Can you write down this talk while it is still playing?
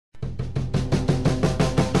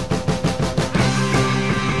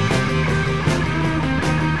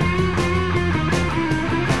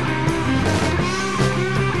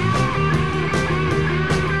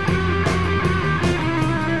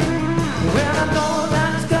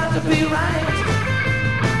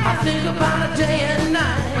I think about it day and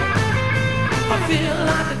night. I feel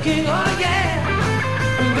like a king, oh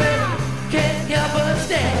yeah. And baby, can't help but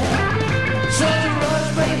stare. Such a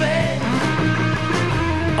rush, baby.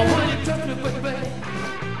 Oh, when you touch me,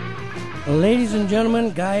 baby. Ladies and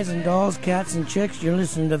gentlemen, guys and dolls, cats and chicks, you're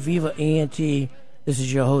listening to Viva ENT. This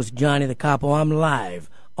is your host, Johnny the Capo. I'm live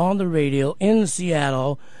on the radio in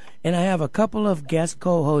Seattle, and I have a couple of guest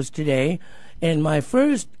co-hosts today. And my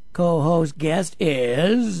first co-host guest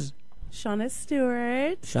is Shawna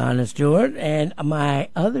Stewart. Shawna Stewart, and my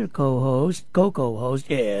other co-host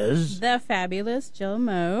is the fabulous Jill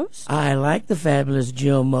Most. I like the fabulous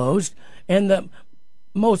Jill Most, and the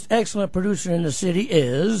most excellent producer in the city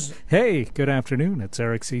is... Hey, good afternoon. It's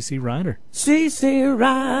Eric C.C. Ryder. C.C.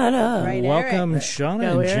 Ryder. Right, welcome, Eric.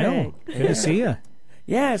 Shawna and Jill. Good to see you.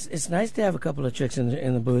 Yes, it's nice to have a couple of chicks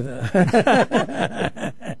in the booth.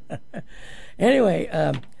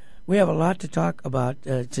 Anyway, we have a lot to talk about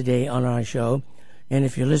today on our show. And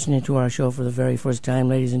if you're listening to our show for the very first time,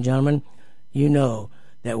 ladies and gentlemen, you know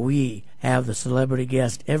that we have the celebrity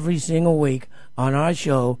guest every single week on our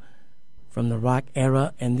show from the rock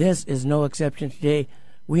era. And this is no exception today.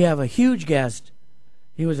 We have a huge guest.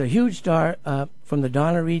 He was a huge star from the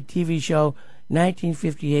Donna Reed TV show,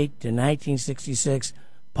 1958 to 1966,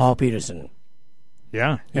 Paul Petersen.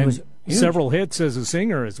 Yeah, He was huge. Several hits as a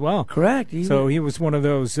singer as well. Correct. He was one of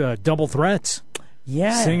those double threats.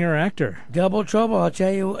 Yeah. Singer-actor. Double trouble. I'll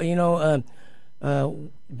tell you,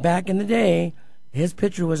 back in the day, his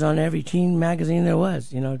picture was on every teen magazine there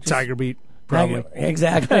was. Tiger Beat, probably.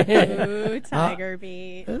 Exactly. Ooh, Tiger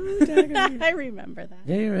Beat. Ooh, Tiger Beat. I remember that.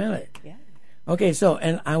 Do you really? Yeah. Okay,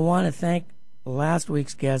 and I want to thank last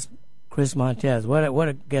week's guest, Chris Montez. What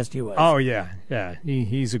a guest he was. Oh, yeah.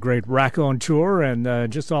 He's a great raconteur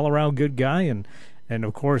and just all-around good guy. And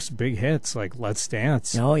of course, big hits like Let's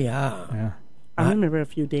Dance. Oh, yeah. I remember a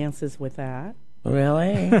few dances with that.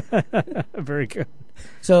 Really? Very good.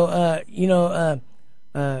 So, he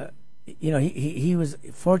was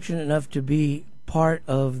fortunate enough to be part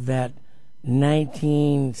of that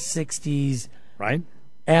 1960s right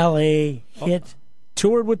L.A. hit.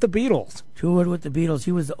 Toured with the Beatles.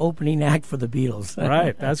 He was the opening act for the Beatles.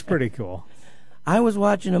 Right, that's pretty cool. I was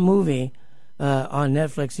watching a movie on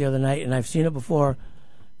Netflix the other night, and I've seen it before,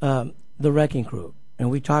 The Wrecking Crew. And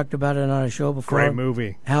we talked about it on our show before. Great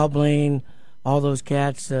movie. Hal Blaine, all those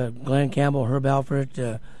cats, Glenn Campbell, Herb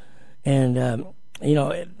Alpert, and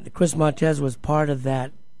Chris Montez was part of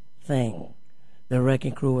that thing, The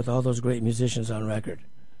Wrecking Crew, with all those great musicians on record.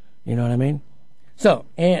 You know what I mean? So,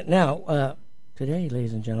 and now... today,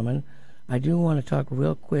 ladies and gentlemen, I do want to talk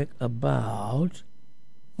real quick about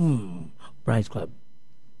Brides Club.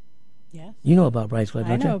 Yes. You know about Brides Club,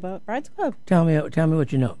 don't you? I know about Brides Club. Tell me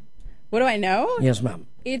what you know. What do I know? Yes, ma'am.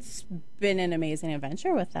 It's been an amazing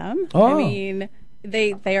adventure with them. Oh. I mean,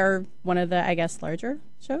 they are one of the, I guess, larger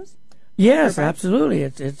shows. Yes, absolutely.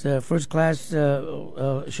 It's a first-class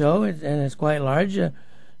show, and it's quite large.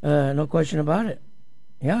 No question about it.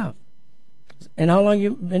 Yeah. And how long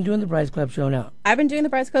you been doing the Brides Club show now? I've been doing the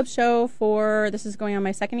Brides Club show this is going on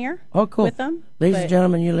my second year. Oh, cool. With them. Ladies and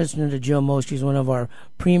gentlemen, you're listening to Jill Most. She's one of our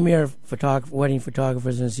premier wedding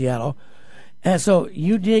photographers in Seattle. And so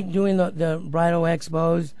you dig doing the bridal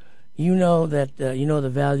expos. You know that you know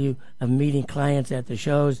the value of meeting clients at the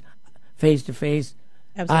shows, face to face,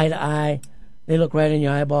 eye to eye. They look right in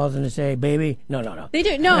your eyeballs and they say, "Baby, no." They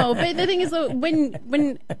do no, but the thing is, though,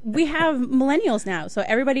 when we have millennials now, so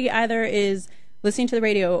everybody either is listening to the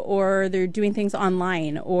radio or they're doing things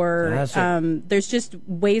online, or there's just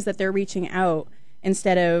ways that they're reaching out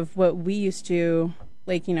instead of what we used to.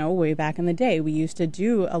 Like, way back in the day, we used to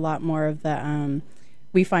do a lot more of the,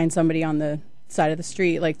 we find somebody on the side of the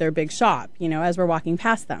street, like their big shop, as we're walking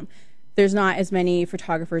past them. There's not as many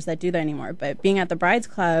photographers that do that anymore. But being at the Brides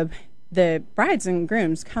Club, the brides and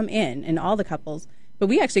grooms come in and all the couples, but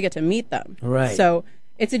we actually get to meet them. Right. So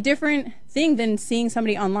it's a different thing than seeing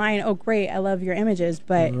somebody online. Oh, great, I love your images.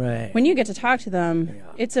 But when you get to talk to them,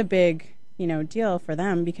 it's a big, deal for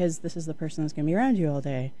them because this is the person that's going to be around you all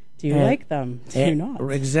day. Do you like them? Do you not?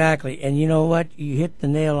 Exactly. And you know what? You hit the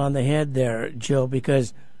nail on the head there, Jill,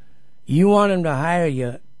 because you want them to hire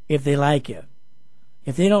you if they like you.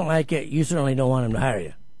 If they don't like it, you certainly don't want them to hire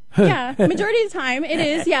you. Yeah, majority of the time it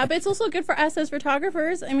is, yeah, but it's also good for us as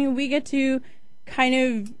photographers. I mean, we get to kind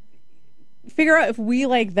of figure out if we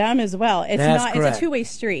like them as well. It's it's a two-way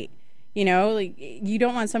street. You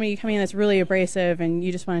don't want somebody coming in that's really abrasive and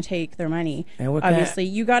you just want to take their money. Obviously,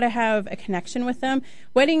 you got to have a connection with them.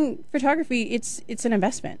 Wedding photography, it's an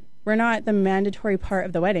investment. We're not the mandatory part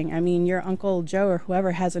of the wedding. I mean, your Uncle Joe or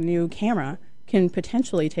whoever has a new camera. can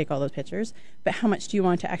potentially take all those pictures, but how much do you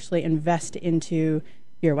want to actually invest into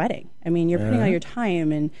your wedding? I mean, you're putting all your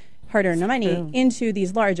time and hard-earned money into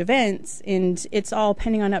these large events, and it's all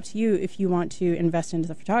pending on up to you if you want to invest into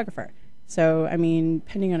the photographer. So, I mean,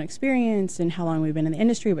 depending on experience and how long we've been in the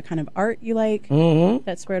industry, what kind of art you like,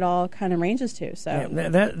 that's where it all kind of ranges to. So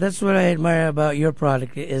that's what I admire about your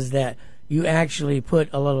product, is that you actually put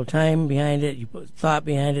a little time behind it, you put thought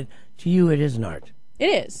behind it. To you, it is an art.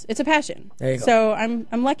 It is. It's a passion. There you go. So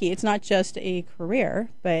I'm lucky. It's not just a career,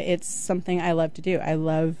 but it's something I love to do. I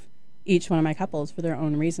love each one of my couples for their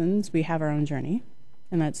own reasons. We have our own journey,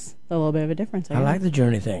 and that's a little bit of a difference. I like the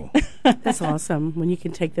journey thing. That's awesome when you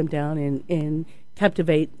can take them down and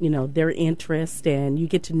captivate, their interest, and you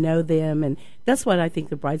get to know them. And that's what I think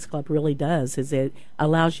the Brides Club really does, is it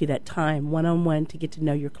allows you that time one-on-one to get to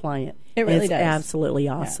know your client. It really does. It's absolutely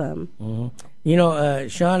awesome. Yeah.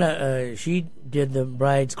 Shawna, she did the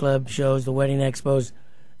Brides Club shows, the wedding expos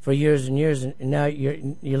for years and years, and now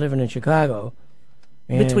you're living in Chicago.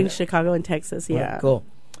 Between Chicago and Texas, yeah. Cool.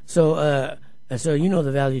 So you know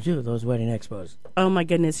the value too of those wedding expos. Oh my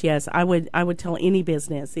goodness, yes. I would tell any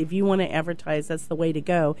business, if you want to advertise, that's the way to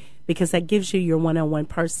go, because that gives you your one-on-one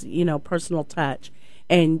personal touch.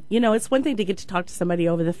 And it's one thing to get to talk to somebody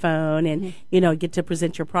over the phone and get to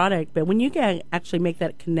present your product, but when you can actually make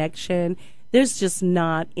that connection, there's just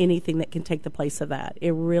not anything that can take the place of that.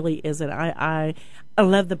 It really isn't. I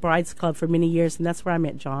love the Brides Club for many years, and that's where I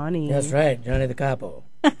met Johnny. That's right, Johnny the Capo.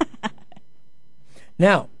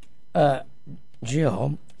 Now,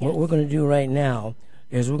 Jill, what we're going to do right now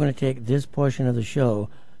is we're going to take this portion of the show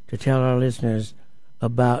to tell our listeners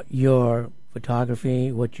about your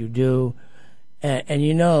photography, what you do, and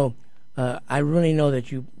I really know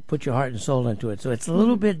that you put your heart and soul into it. So it's a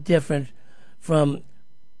little bit different from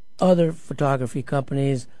other photography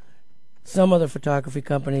companies. Some other photography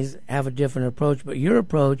companies have a different approach, but your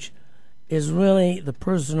approach is really the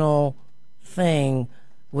personal thing,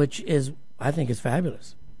 which is, I think, is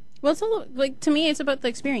fabulous. Well, it's to me, it's about the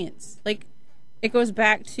experience. Like, it goes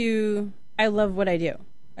back to, I love what I do.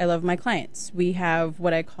 I love my clients. We have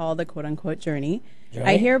what I call the quote-unquote journey.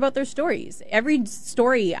 I hear about their stories. Every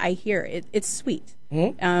story I hear, it's sweet.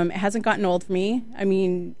 It hasn't gotten old for me. I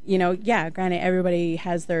mean, granted, everybody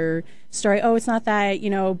has their story. Oh, it's not that,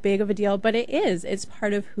 big of a deal, but it is. It's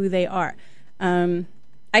part of who they are.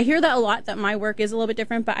 I hear that a lot, that my work is a little bit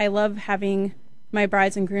different, but I love having my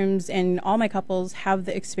brides and grooms and all my couples have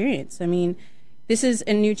the experience. I mean, this is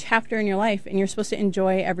a new chapter in your life, and you're supposed to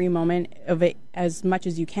enjoy every moment of it as much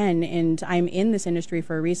as you can. And I'm in this industry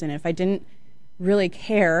for a reason. If I didn't really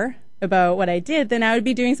care about what I did, then I would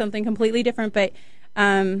be doing something completely different. But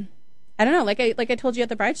I don't know. Like I told you at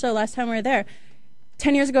the bride show last time we were there,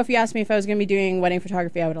 10 years ago, if you asked me if I was going to be doing wedding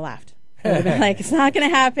photography, I would have laughed. I would have been like, it's not going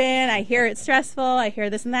to happen. I hear it's stressful. I hear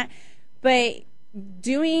this and that. But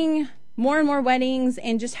doing more and more weddings,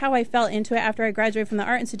 and just how I fell into it after I graduated from the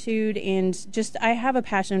Art Institute, and just I have a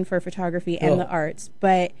passion for photography and the arts,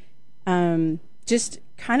 but just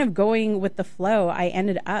kind of going with the flow, I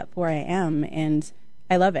ended up where I am, and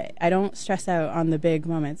I love it. I don't stress out on the big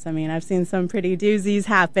moments. I mean, I've seen some pretty doozies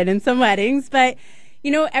happen in some weddings, but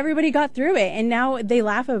everybody got through it, and now they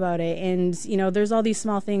laugh about it, and there's all these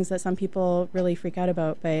small things that some people really freak out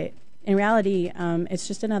about, but in reality, it's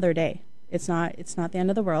just another day. It's not the end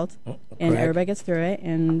of the world, and everybody gets through it,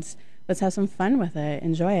 and let's have some fun with it,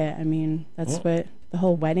 enjoy it. I mean, that's what the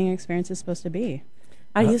whole wedding experience is supposed to be.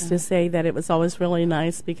 I used to say that it was always really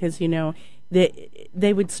nice because,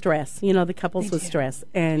 they would stress, the couples would stress,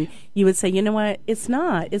 and you would say, you know what, it's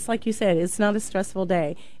not. It's like you said, it's not a stressful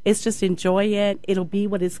day. It's just enjoy it. It'll be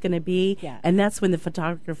what it's going to be, and that's when the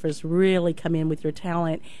photographers really come in with your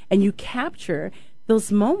talent, and you capture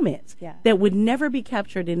those moments that would never be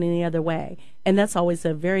captured in any other way. And that's always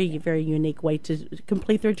a very, very unique way to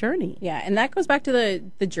complete their journey. Yeah, and that goes back to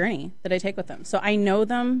the journey that I take with them. So I know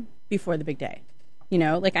them before the big day.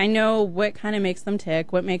 I know what kind of makes them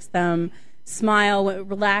tick, what makes them smile, what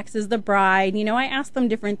relaxes the bride. I ask them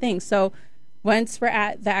different things. So once we're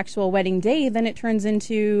at the actual wedding day, then it turns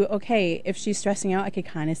into, okay, if she's stressing out, I could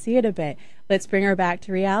kind of see it a bit. Let's bring her back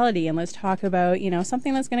to reality, and let's talk about,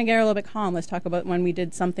 something that's going to get her a little bit calm. Let's talk about when we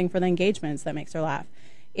did something for the engagements that makes her laugh.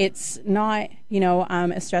 It's not,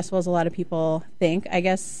 as stressful as a lot of people think. I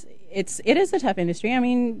guess it is a tough industry. I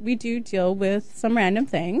mean, we do deal with some random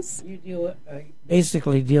things. You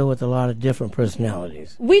basically deal with a lot of different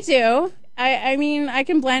personalities. We do. I mean, I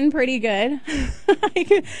can blend pretty good.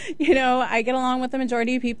 I get along with the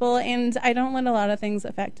majority of people, and I don't let a lot of things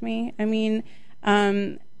affect me. I mean,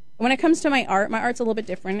 When it comes to my art's a little bit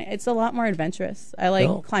different. It's a lot more adventurous. I like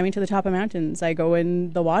climbing to the top of mountains. I go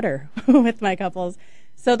in the water with my couples.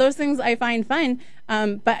 So those things I find fun,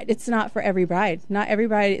 but it's not for every bride. Not every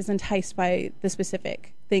bride is enticed by the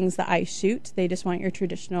specific things that I shoot. They just want your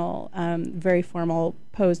traditional, very formal,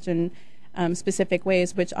 posed in specific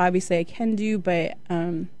ways, which obviously I can do, but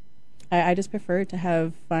I just prefer to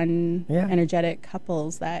have fun, energetic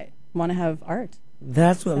couples that want to have art.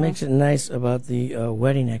 That's what makes it nice about the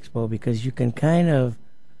Wedding Expo, because you can kind of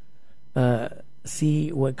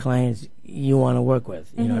see what clients you want to work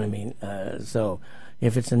with. You know what I mean? So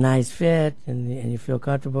if it's a nice fit and you feel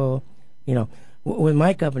comfortable, with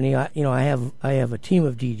my company, I have a team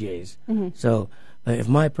of DJs. So if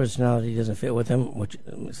my personality doesn't fit with them, which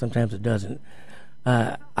sometimes it doesn't,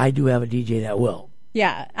 I do have a DJ that will.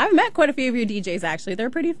 Yeah, I've met quite a few of your DJs, actually. They're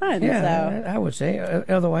pretty fun. Yeah, so. I would say.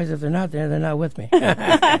 Otherwise, if they're not there, they're not with me.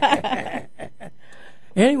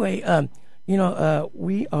 Anyway,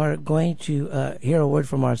 we are going to hear a word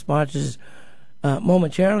from our sponsors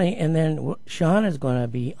momentarily, and then Shawna is going to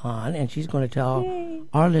be on, and she's going to tell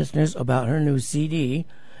our listeners about her new CD,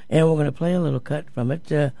 and we're going to play a little cut from it,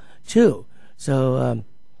 too. So,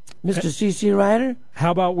 Mr. C.C. Ryder?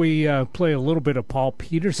 How about we play a little bit of Paul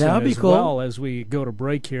Petersen as well as we go to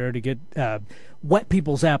break here to get whet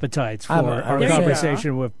people's appetites for our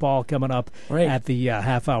conversation with Paul coming up at the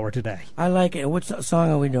half hour today. I like it. What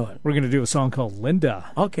song are we doing? We're going to do a song called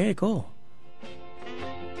Linda. Okay, cool.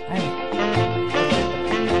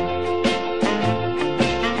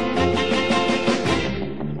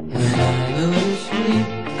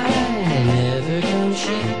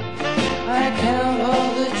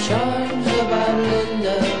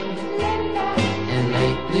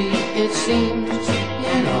 Seems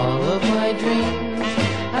in all of my dreams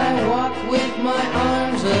I walk with my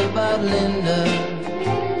arms about Linda,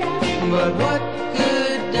 but what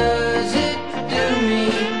good does it do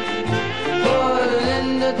me? For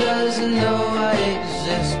Linda doesn't know I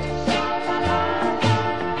exist.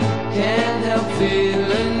 Can't help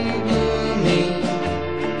feeling gloomy,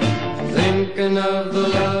 thinking of the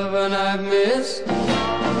love I've missed.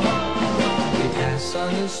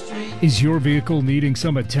 On the street. Is your vehicle needing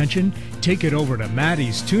some attention? Take it over to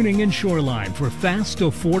Maddie's Tuning and Shoreline for fast,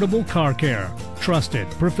 affordable car care. Trusted,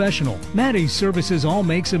 professional. Maddie's services all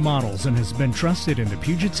makes and models and has been trusted in the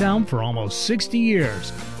Puget Sound for almost 60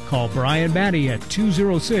 years. Call Brian Maddie at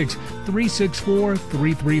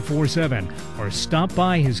 206-364-3347 or stop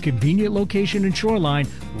by his convenient location in Shoreline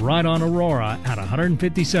right on Aurora at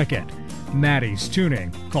 152nd. Maddie's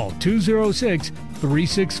Tuning. Call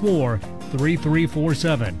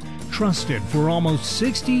 206-364-3347. Trusted for almost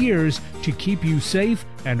 60 years to keep you safe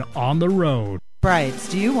and on the road. Brides,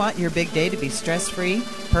 do you want your big day to be stress-free,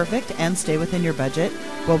 perfect, and stay within your budget?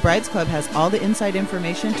 Well, Brides Club has all the inside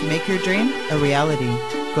information to make your dream a reality.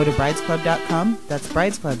 Go to bridesclub.com. That's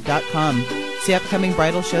bridesclub.com. See upcoming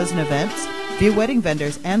bridal shows and events, view wedding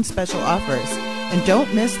vendors and special offers. And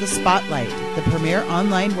don't miss The Spotlight, the premier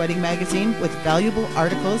online wedding magazine with valuable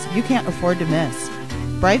articles you can't afford to miss.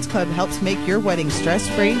 Brides Club helps make your wedding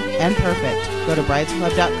stress-free and perfect. Go to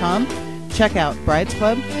bridesclub.com. Check out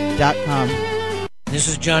bridesclub.com. This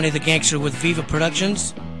is Johnny the Gangster with Viva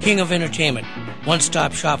Productions, King of Entertainment.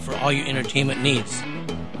 One-stop shop for all your entertainment needs.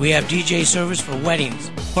 We have DJ service for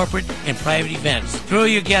weddings, corporate, and private events. Thrill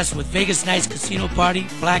your guests with Vegas Nights Casino Party,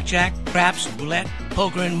 blackjack, craps, roulette,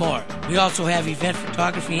 poker, and more. We also have event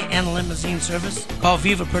photography and limousine service. Call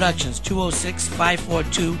Viva Productions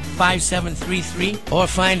 206-542-5733 or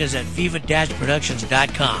find us at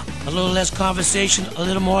viva-productions.com. A little less conversation, a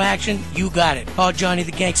little more action, you got it. Call Johnny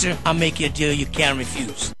the Gangster. I'll make you a deal you can't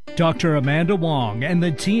refuse. Dr. Amanda Wong and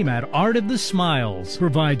the team at Art of the Smiles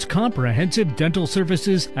provides comprehensive dental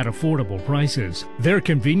services at affordable prices. Their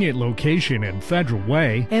convenient location in Federal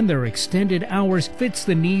Way and their extended hours fits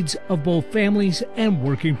the needs of both families and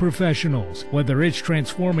working professionals. Whether it's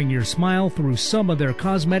transforming your smile through some of their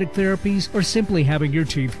cosmetic therapies or simply having your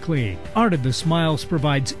teeth cleaned, Art of the Smiles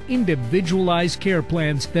provides individualized care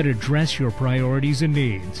plans that address your priorities and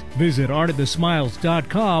needs. Visit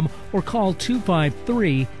artofthesmiles.com or call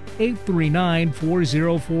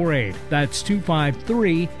 253-839-4048. That's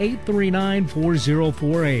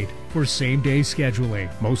 253-839-4048 for same-day scheduling.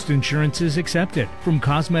 Most insurance is accepted, from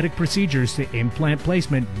cosmetic procedures to implant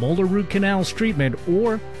placement, molar root canals treatment,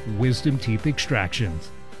 or wisdom teeth extractions.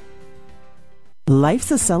 Life's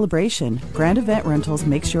a celebration. Grand Event Rentals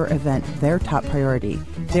makes your event their top priority.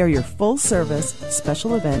 They are your full-service,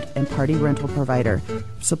 special event, and party rental provider,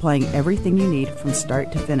 supplying everything you need from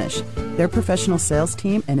start to finish. Their professional sales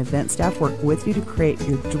team and event staff work with you to create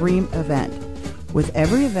your dream event. With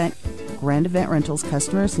every event, Grand Event Rentals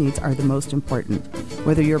customers' needs are the most important.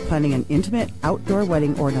 Whether you're planning an intimate outdoor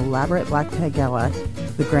wedding or an elaborate black tie gala,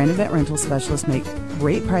 the Grand Event Rental specialists make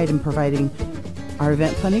great pride in providing our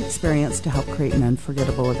event planning experience to help create an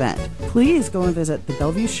unforgettable event. Please go and visit the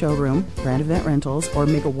Bellevue showroom, Grand Event Rentals, or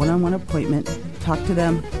make a one-on-one appointment. Talk to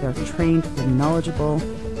them. They're trained, they're knowledgeable,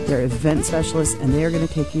 they're event specialists, and they are going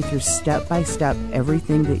to take you through step-by-step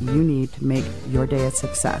everything that you need to make your day a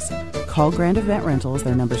success. Call Grand Event Rentals.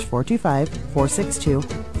 Their number is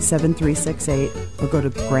 425-462-7368, or go to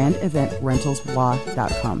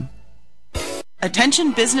grandeventrentalslaw.com.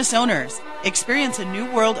 Attention business owners. Experience a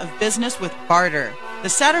new world of business with barter. The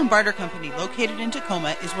Saturn Barter Company, located in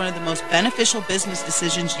Tacoma, is one of the most beneficial business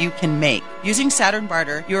decisions you can make. Using Saturn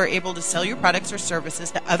Barter, you are able to sell your products or services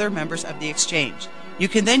to other members of the exchange. You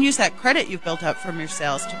can then use that credit you've built up from your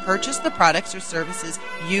sales to purchase the products or services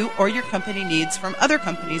you or your company needs from other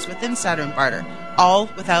companies within Saturn Barter, all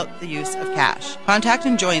without the use of cash. Contact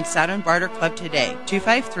and join Saturn Barter Club today,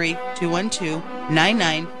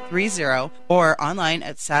 253-212-9930, or online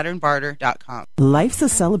at SaturnBarter.com. Life's a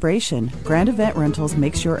celebration. Grand Event Rentals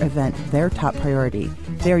makes your event their top priority.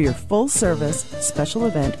 They are your full-service, special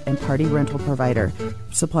event, and party rental provider,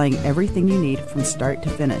 supplying everything you need from start to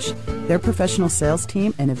finish. Their professional sales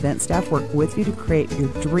team and event staff work with you to create your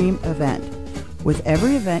dream event. With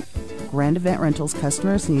every event, Grand Event Rentals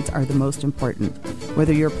customers' needs are the most important.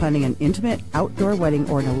 Whether you're planning an intimate outdoor wedding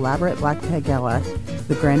or an elaborate black tie gala,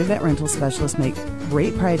 the Grand Event Rentals specialists make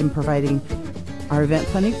great pride in providing our event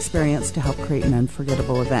planning experience to help create an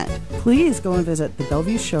unforgettable event. Please go and visit the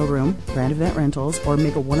Bellevue showroom, Grand Event Rentals, or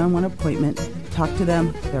make a one-on-one appointment. Talk to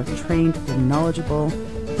them. They're trained, they're knowledgeable,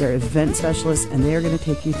 they're event specialists, and they are going to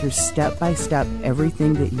take you through step-by-step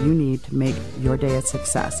everything that you need to make your day a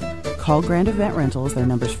success. Call Grand Event Rentals. Their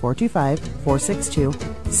number is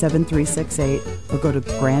 425-462-7368, or go to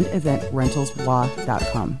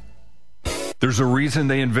grandeventrentalslaw.com. There's a reason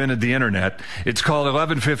they invented the internet. It's called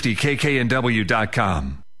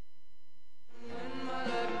 1150kknw.com. When my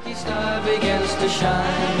lucky star begins to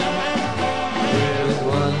shine, with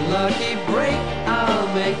one lucky break,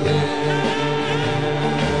 I'll make Linda.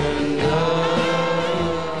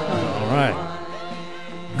 All right.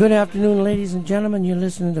 Good afternoon, ladies and gentlemen. You're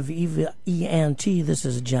listening to Viva ENT. This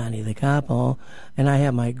is Johnny the Capo, and I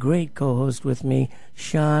have my great co-host with me,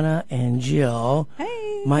 Shawna and Jill. Hey.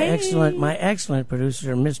 My excellent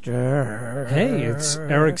producer, Mr. Hey, it's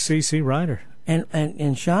Eric C.C. Ryder. And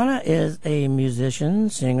Shawna is a musician,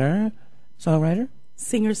 singer, songwriter.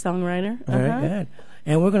 Singer-songwriter. Very good.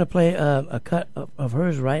 And we're going to play a cut of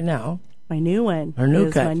hers right now. My new one. Her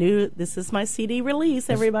new cut. This is my CD release,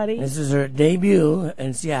 everybody. This is her debut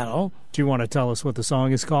in Seattle. Do you want to tell us what the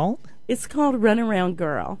song is called? It's called Run Around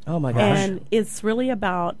Girl. Oh, my gosh. And it's really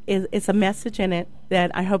about, it's a message in it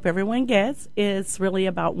that I hope everyone gets. It's really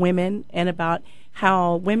about women and about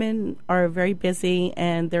how women are very busy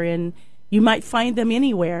and they're in, you might find them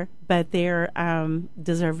anywhere, but they're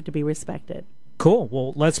deserve to be respected. Cool.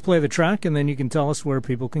 Well, let's play the track and then you can tell us where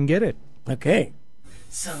people can get it. Okay.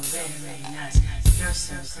 So very, very nice. You're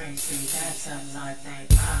so crazy. That's a lot, babe.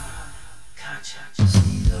 Gotcha.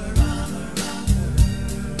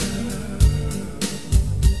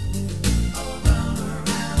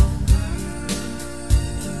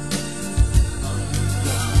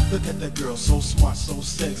 Look at that girl, so smart, so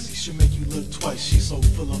sexy. She'll make you look twice. She's so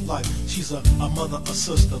full of life. She's a mother, a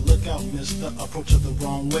sister. Look out, mister. Approach her the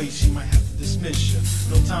wrong way. She might have to dismiss you.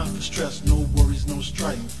 No time for stress, no worries, no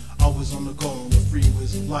strife. Always on the go on the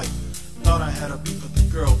freeways of life. Thought I had a beat, but the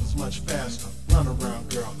girl was much faster. Run around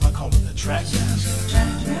girl, I call it the track master.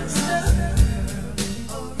 Track master.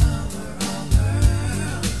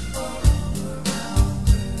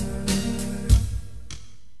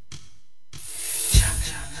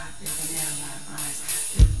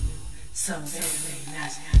 So very, very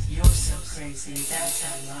nice. You're so crazy. That's a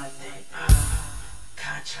lot, babe.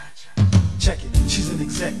 Gotcha. Check it, she's an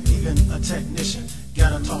exec, even a technician.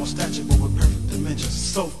 Got a tall stature, but with perfect dimensions.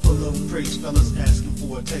 So full of praise, fellas asking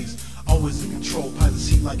for a taste. Always in control, pilot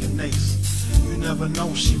seat like an ace. You never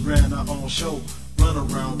know, she ran her own show. Run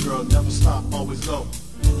around, girl, never stop, always go.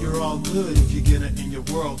 You're all good if you get her in your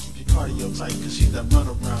world. Keep your cardio tight, cause she's that run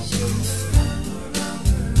around girl.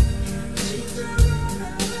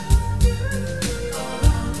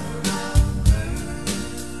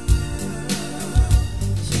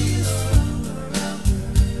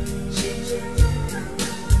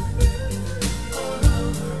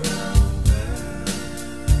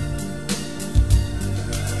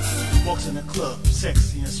 Walks in the club,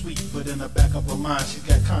 sexy and sweet, but in the back of her mind, she's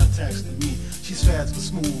got contacts to me. She's fast and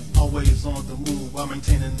smooth, always on the move, while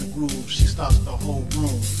maintaining the groove. She stops the whole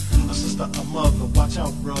room. A sister, a mother, watch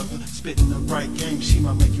out, brother. Spitting the right game, she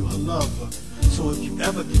might make you her lover. So if you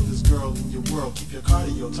ever get this girl in your world, keep your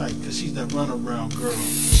cardio tight, cause she's that runaround girl.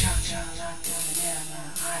 Cha-cha locked on the yellow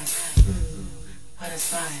ice. Ooh, what a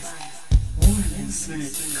spice. Warm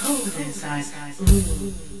inside, cold inside.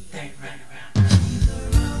 Ooh, they run around.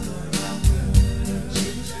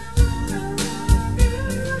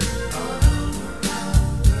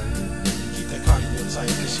 Keep that cardio tight,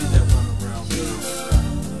 cause she's that runaround girl.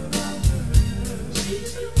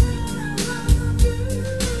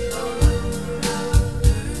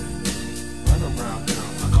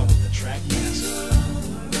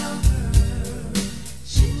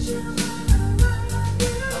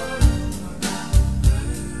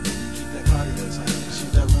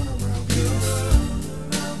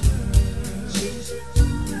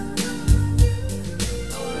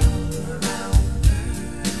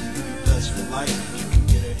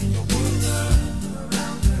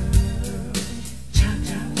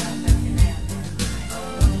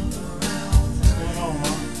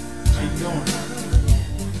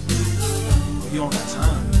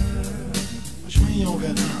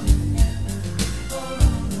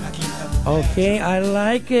 Okay, I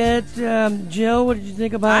like it. Jill, what did you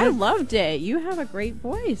think about it? I loved it. You have a great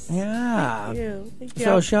voice. Yeah. Thank you. Thank you.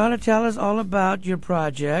 So, Shawna, tell us all about your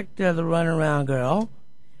project, The Runaround Girl.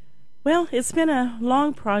 Well, it's been a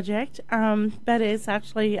long project, but it's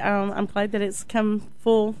actually, I'm glad that it's come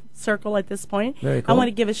full circle at this point. Very cool. I want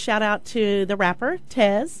to give a shout out to the rapper,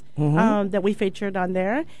 Tez, that we featured on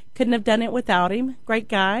there. Couldn't have done it without him. Great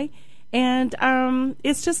guy. And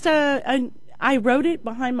it's just I wrote it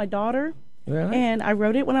behind my daughter. Really? And I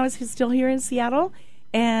wrote it when I was still here in Seattle.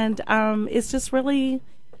 And it's just really,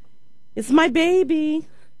 it's my baby.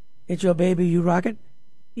 It's your baby, you rock it?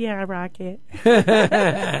 Yeah, I rock it.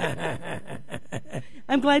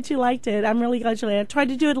 I'm glad you liked it. I'm really glad you liked it. I tried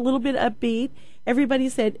to do it a little bit upbeat. Everybody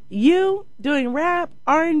said, you doing rap,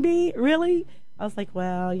 R&B, really? I was like,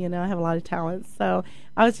 well, you know, I have a lot of talent. So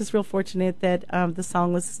I was just real fortunate that the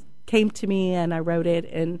song came to me and I wrote it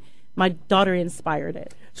and my daughter inspired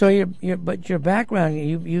it. So your background,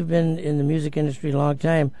 you've been in the music industry a long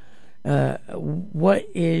time. What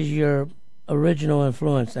is your original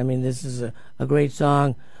influence? I mean, this is a great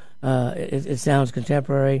song. It sounds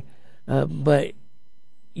contemporary, but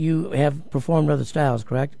you have performed other styles,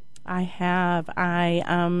 correct? I have.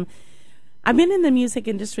 I've been in the music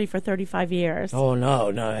industry for 35 years. Oh, no.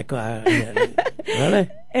 Really?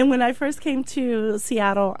 And when I first came to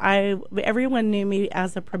Seattle, everyone knew me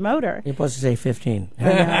as a promoter. You're supposed to say 15.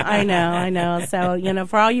 I know. So, you know,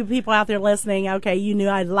 for all you people out there listening, okay, you knew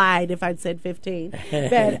I lied if I'd said 15.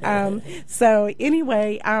 But, so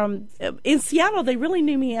anyway, in Seattle, they really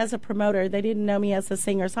knew me as a promoter. They didn't know me as a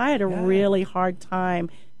singer. So I had a really hard time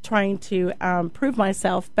trying to prove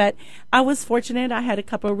myself, but I was fortunate. I had a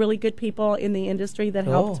couple of really good people in the industry that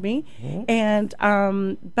helped me, and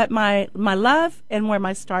but my love and where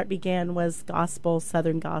my start began was gospel,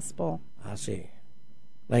 Southern gospel. I see,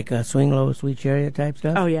 like Swing Low, Sweet Chariot type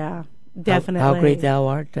stuff. Oh yeah, definitely. How Great Thou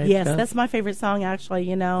Art type yes, stuff? That's my favorite song, actually.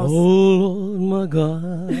 You know. Oh Lord, my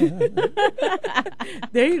God.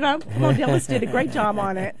 There you go. Come on, Dillis did a great job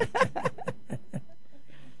on it.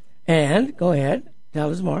 And go ahead. Tell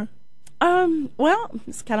us more. Well,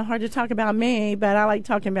 it's kind of hard to talk about me, but I like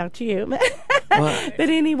talking about you. But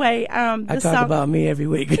anyway, I talk about me every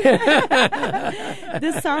week.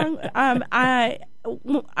 This song, I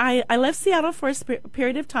left Seattle for a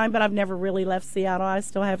period of time, but I've never really left Seattle. I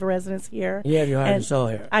still have a residence here. You have your heart and soul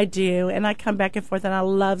here. I do, and I come back and forth, and I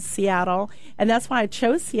love Seattle, and that's why I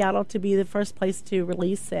chose Seattle to be the first place to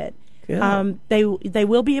release it. They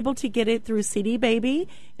will be able to get it through CD Baby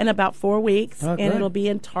in about 4 weeks, and it'll be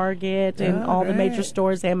in Target and all the major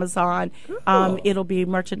stores, Amazon. Cool. It'll be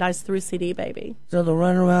merchandised through CD Baby. So the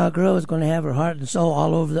Runaround Girl is going to have her heart and soul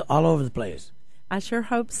all over the place. I sure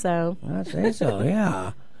hope so. I say so.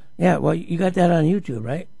 Yeah. Well, you got that on YouTube,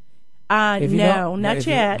 right? No, not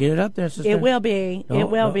yet. Get it up there, sister. It will be.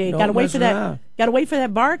 Gotta wait for that. Gotta wait for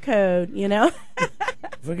that barcode. You know.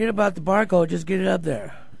 Forget about the barcode. Just get it up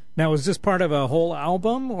there. Now, is this part of a whole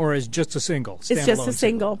album, or is just a single? It's just a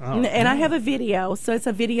single. Oh. And I have a video, so it's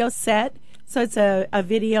a video set. So it's a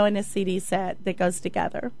video and a CD set that goes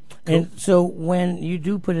together. Cool. And so when you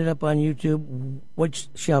do put it up on YouTube, what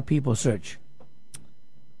shall people search?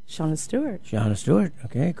 Shawna Stewart. Shawna Stewart.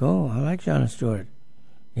 Okay, cool. I like Shawna Stewart.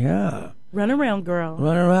 Yeah. Runaround Girl.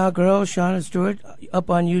 Runaround Girl, Shawna Stewart, up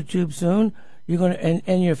on YouTube soon. You're going to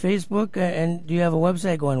and your Facebook and do you have a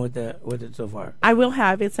website going with it so far? I will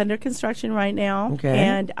have. It's under construction right now. Okay.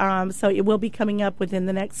 And so it will be coming up within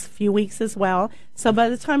the next few weeks as well. So by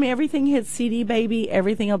the time everything hits CD Baby,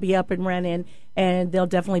 everything will be up and running, and they'll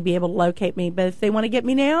definitely be able to locate me. But if they want to get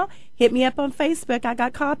me now, hit me up on Facebook. I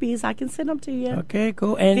got copies. I can send them to you. Okay,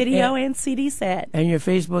 cool. And video and CD set. And your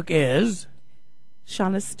Facebook is?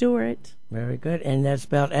 Shawna Stewart. Very good. And that's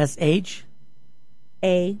spelled S-H?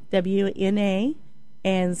 A-W-N-A,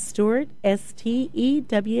 and Stewart,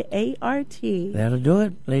 S-T-E-W-A-R-T. That'll do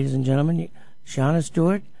it, ladies and gentlemen. Shawna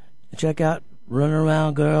Stewart. Check out Run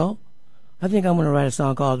Around Girl. I think I'm going to write a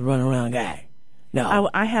song called Run Around Guy. No.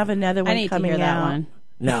 I have another one coming out. That one.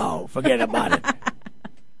 No, forget about it.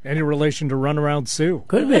 Any relation to Run Around Sue?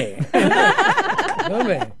 Could be. Could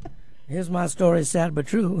be. Here's my story, sad but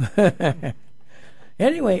true.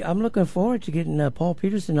 Anyway, I'm looking forward to getting Paul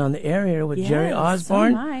Petersen on the air here with Jerry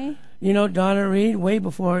Osborne. So am I. You know, Donna Reed, way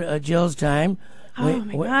before Jill's time. Oh,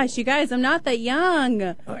 my gosh, you guys, I'm not that young.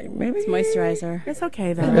 Maybe. It's moisturizer. It's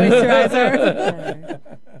okay, though.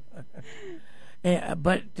 Moisturizer.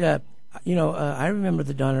 But, you know, I remember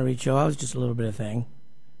the Donna Reed Show. I was just a little bit of thing.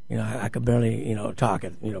 You know, I could barely, you know, talk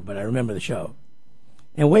it, you know, but I remember the show.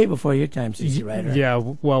 And way before your time, CC Ryder. Yeah,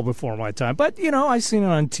 well before my time. But, you know, I seen it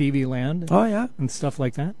on TV Land. Oh, yeah? And stuff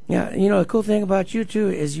like that. Yeah, you know, the cool thing about you, too,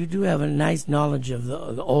 is you do have a nice knowledge of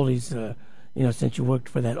the oldies, you know, since you worked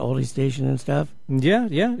for that oldie station and stuff. Yeah.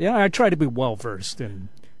 I try to be well-versed in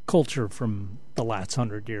culture from the last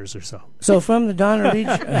 100 years or so. So from the Donna Reed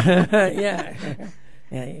Show, yeah.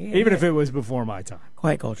 Even if it was before my time.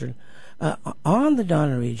 Quite cultured. On the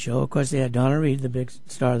Donna Reed Show, of course, they had Donna Reed, the big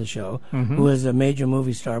star of the show, who was a major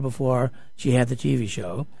movie star before she had the TV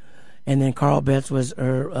show. And then Carl Betts was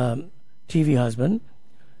her TV husband.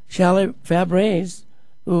 Shelley Fabrez,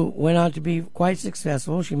 who went on to be quite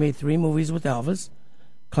successful. She made 3 movies with Elvis.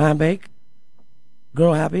 Clam Bake,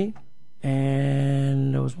 Girl Happy,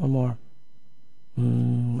 and there was one more.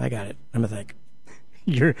 I got it. Let me think.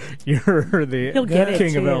 You're the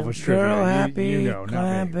king of Elvis trivia. Girl Happy, you know,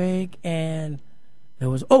 Clam Bake, and there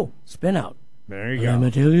was Spin Out. There you go. Let me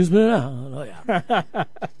tell you, Spin Out. Oh yeah.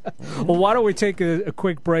 Well, why don't we take a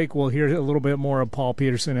quick break? We'll hear a little bit more of Paul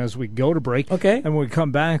Petersen as we go to break. Okay. And when we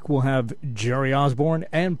come back, we'll have Jerry Osborne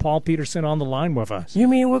and Paul Petersen on the line with us. You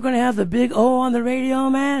mean we're going to have the big O on the radio,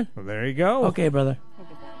 man? Well, there you go. Okay, brother.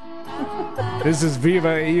 This is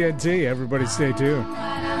Viva ENT. Everybody stay tuned.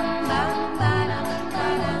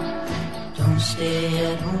 Don't stay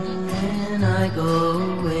at home when I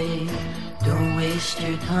go away. Don't waste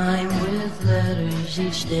your time with letters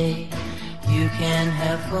each day. You can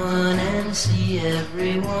have fun and see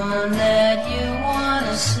everyone that you want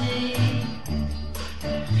to see.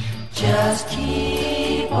 Just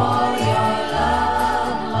keep all your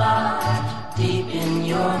love locked deep in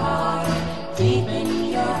your heart, deep in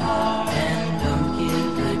your heart. And don't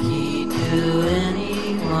give the key to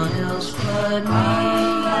anyone else but me.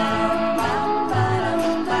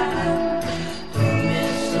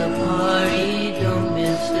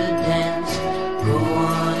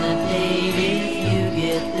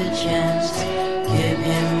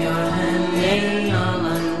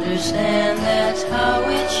 That's how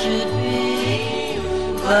it should be.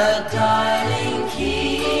 But darling,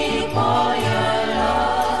 keep all your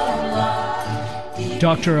love locked.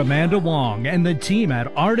 Dr. Amanda Wong and the team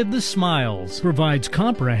at Art of the Smiles provides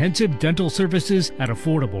comprehensive dental services at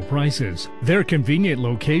affordable prices. Their convenient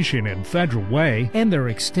location in Federal Way and their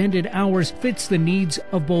extended hours fits the needs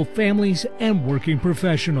of both families and working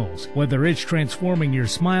professionals. Whether it's transforming your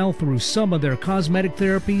smile through some of their cosmetic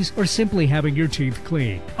therapies or simply having your teeth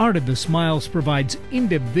cleaned, Art of the Smiles provides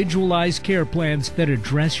individualized care plans that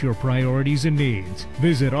address your priorities and needs.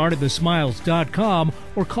 Visit artofthesmiles.com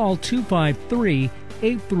or call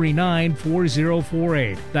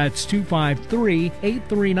 253-839-4048. That's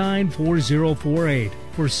 253-839-4048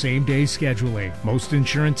 for same-day scheduling. Most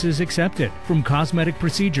insurance is accepted, from cosmetic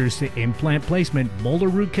procedures to implant placement, molar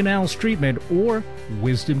root canals treatment, or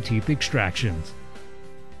wisdom teeth extractions.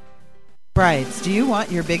 Brides, do you want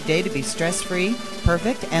your big day to be stress-free,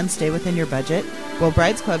 perfect, and stay within your budget? Well,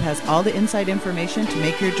 Brides Club has all the inside information to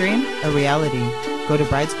make your dream a reality. Go to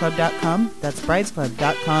bridesclub.com. That's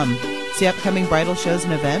bridesclub.com. See upcoming bridal shows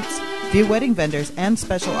and events, view wedding vendors and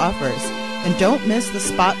special offers. And don't miss The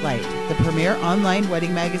Spotlight, the premier online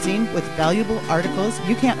wedding magazine with valuable articles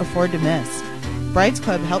you can't afford to miss. Brides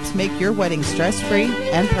Club helps make your wedding stress-free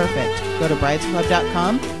and perfect. Go to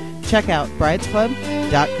bridesclub.com. Check out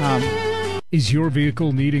bridesclub.com. Is your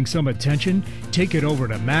vehicle needing some attention? Take it over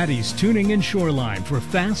to Maddie's Tuning and Shoreline for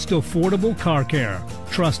fast, affordable car care.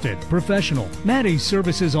 Trusted, professional. Maddie's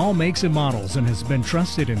services all makes and models and has been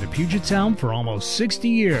trusted in the Puget Sound for almost 60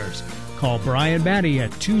 years. Call Brian Maddie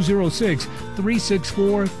at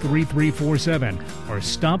 206-364-3347 or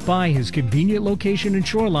stop by his convenient location in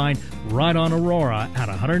Shoreline right on Aurora at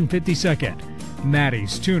 152nd.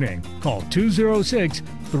 Maddie's Tuning. Call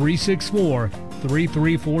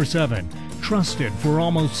 206-364-3347. Trusted for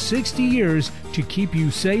almost 60 years to keep you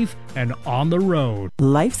safe and on the road.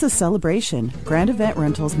 Life's a celebration. Grand Event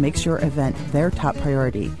Rentals makes your event their top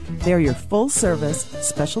priority. They are your full-service,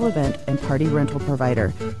 special event, and party rental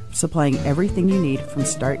provider, supplying everything you need from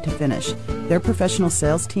start to finish. Their professional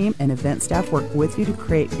sales team and event staff work with you to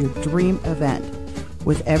create your dream event.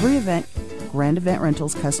 With every event, Grand Event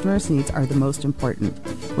Rentals customers' needs are the most important.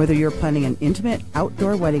 Whether you're planning an intimate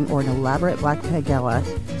outdoor wedding or an elaborate black tie gala,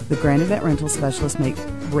 the Grand Event Rental specialists make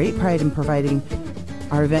great pride in providing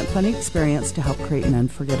our event planning experience to help create an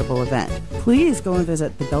unforgettable event. Please go and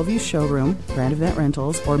visit the Bellevue showroom, Grand Event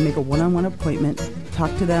Rentals, or make a one-on-one appointment.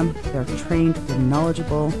 Talk to them. They're trained, they're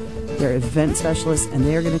knowledgeable, they're event specialists, and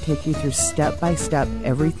they are going to take you through step-by-step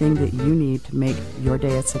everything that you need to make your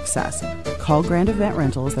day a success. Call Grand Event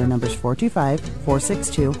Rentals. Their number is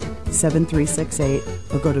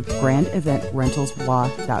 425-462-7368, or go to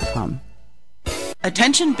grandeventrentalslaw.com.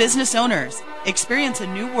 Attention business owners. Experience a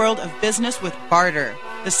new world of business with barter.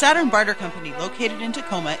 The Saturn Barter Company, located in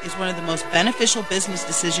Tacoma, is one of the most beneficial business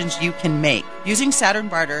decisions you can make. Using Saturn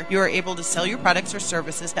Barter, you are able to sell your products or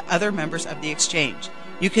services to other members of the exchange.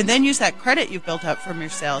 You can then use that credit you've built up from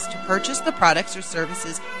your sales to purchase the products or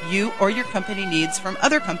services you or your company needs from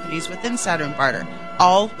other companies within Saturn Barter,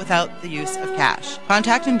 all without the use of cash.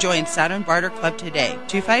 Contact and join Saturn Barter Club today,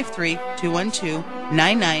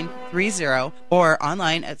 253-212-9930, or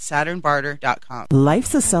online at SaturnBarter.com.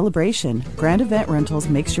 Life's a celebration. Grand Event Rentals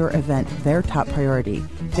makes your event their top priority.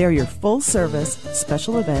 They are your full-service,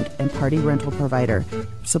 special event, and party rental provider,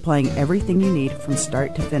 supplying everything you need from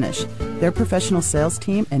start to finish. Their professional sales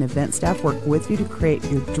team and event staff work with you to create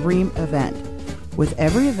your dream event. With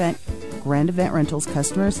every event, Grand Event Rentals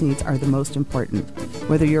customers' needs are the most important.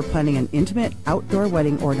 Whether you're planning an intimate outdoor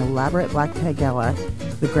wedding or an elaborate black tie gala,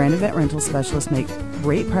 the Grand Event Rental specialists make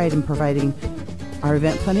great pride in providing our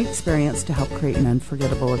event planning experience to help create an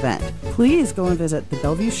unforgettable event. Please go and visit the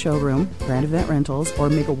Bellevue showroom, Grand Event Rentals, or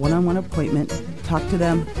make a one-on-one appointment. Talk to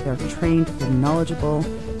them. They're trained, they're knowledgeable,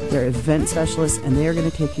 they're event specialists, and they are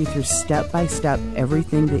going to take you through step-by-step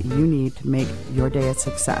everything that you need to make your day a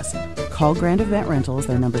success. Call Grand Event Rentals.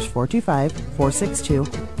 Their number is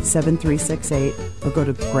 425-462-7368, or go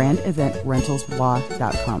to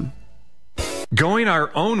grandeventrentalslaw.com. Going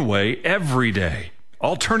our own way every day.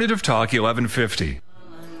 Alternative Talk 1150.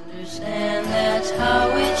 Understand that's how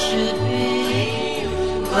it should be,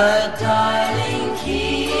 but darling,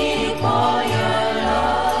 keep all your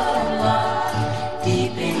love locked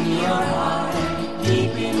deep in your heart, and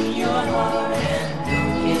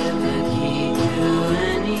don't give the key to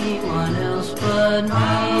anyone else but me.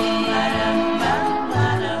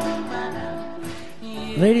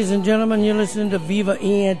 Ladies and gentlemen, you're listening to Viva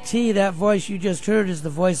ENT. That voice you just heard is the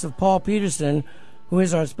voice of Paul Petersen, who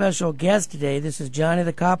is our special guest today. This is Johnny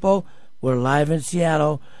the Capo. We're live in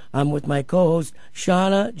Seattle. I'm with my co-host,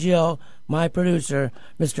 Shawna, Jill, my producer,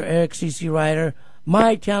 Mr. Eric C.C. Ryder,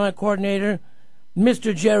 my talent coordinator,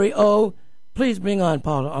 Mr. Jerry O. Please bring on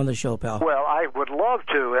Paul on the show, pal. Well, I would love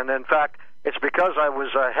to, and in fact, it's because I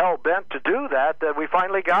was hell-bent to do that we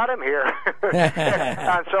finally got him here.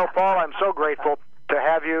 And so, Paul, I'm so grateful to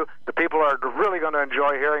have you. The people are really going to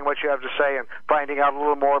enjoy hearing what you have to say and finding out a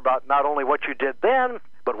little more about not only what you did then,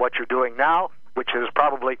 but what you're doing now, which is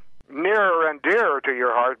probably nearer and dearer to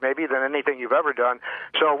your heart maybe than anything you've ever done.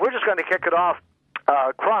 So we're just going to kick it off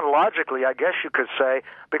chronologically, I guess you could say,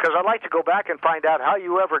 because I'd like to go back and find out how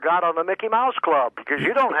you ever got on the Mickey Mouse Club, because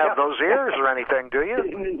you don't have those ears or anything, do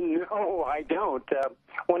you? No, I don't.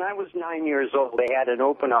 When I was 9 years old, they had an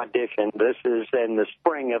open audition. This is in the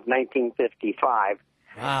spring of 1955.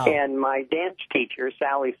 Wow. And my dance teacher,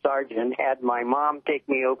 Sally Sargent, had my mom take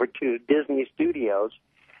me over to Disney Studios.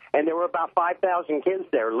 And there were about 5,000 kids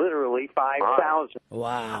there, literally 5,000.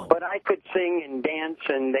 Wow. But I could sing and dance,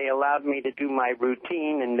 and they allowed me to do my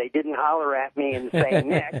routine, and they didn't holler at me and say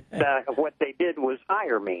next. What they did was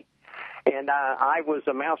hire me. And I was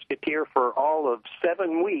a Mouseketeer for all of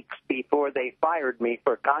 7 weeks before they fired me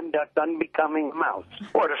for conduct unbecoming a mouse.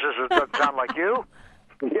 Boy, this doesn't sound like you.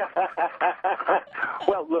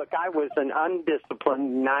 Well, look, I was an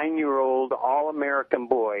undisciplined 9-year-old all-American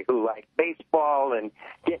boy who liked baseball and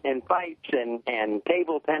getting in fights and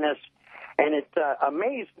table tennis. And it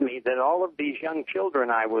amazed me that all of these young children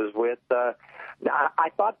I was with, I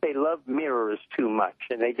thought they loved mirrors too much,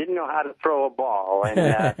 and they didn't know how to throw a ball, and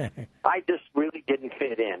I just really didn't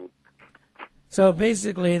fit in. So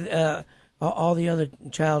basically, all the other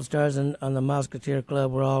child stars on the Musketeer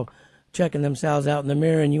Club were all checking themselves out in the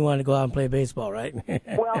mirror, and you wanted to go out and play baseball, right?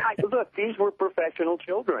 Well, look, these were professional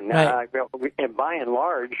children. Right. And by and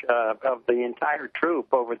large, of the entire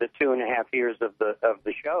troupe over the 2.5 years of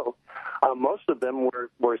the show, most of them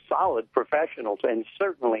were solid professionals and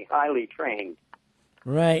certainly highly trained.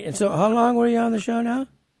 Right. And so how long were you on the show now?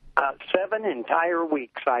 7 entire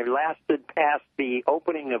weeks. I lasted past the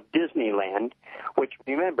opening of Disneyland, which,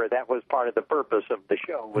 remember, that was part of the purpose of the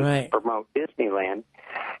show, was to promote Disneyland.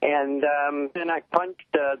 And then I punched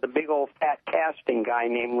the big old fat casting guy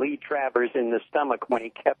named Lee Travers in the stomach when he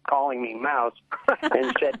kept calling me Mouse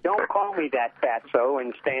and said, "Don't call me that, fatso."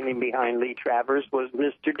 And standing behind Lee Travers was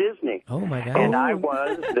Mr. Disney. Oh, my God. And I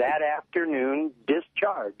was, that afternoon,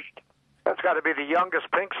 discharged. That's got to be the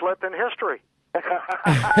youngest pink slip in history.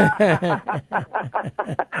 I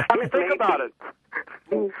mean, think about it.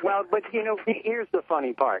 Well, but, here's the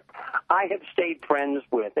funny part. I have stayed friends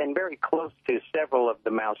with and very close to several of the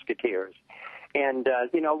Mouseketeers. And,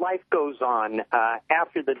 life goes on.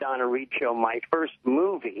 After the Donna Reed Show, my first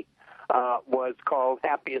movie was called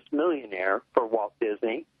Happiest Millionaire for Walt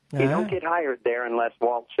Disney. You don't get hired there unless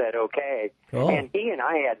Walt said okay. Cool. And he and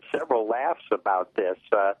I had several laughs about this.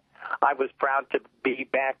 I was proud to be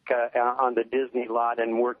back on the Disney lot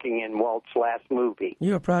and working in Walt's last movie.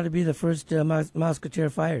 You were proud to be the first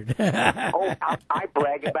Musketeer fired. I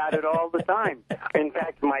brag about it all the time. In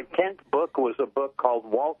fact, my 10th book was a book called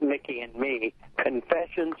Walt, Mickey, and Me,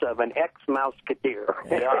 Confessions of an Ex-Mouseketeer.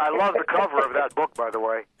 Yeah, I love the cover of that book, by the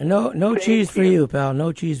way. No cheese for you, pal.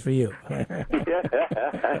 No cheese for you. Okay,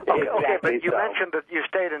 but you mentioned that you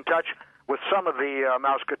stayed in touch with some of the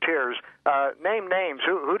Mouseketeers. Name names.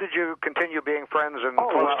 Who did you continue being friends and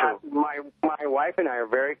close to? My wife and I are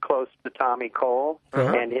very close to Tommy Cole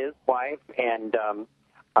and his wife, and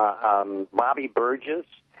Bobby Burgess,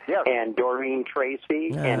 and Doreen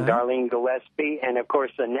Tracy, and Darlene Gillespie, and, of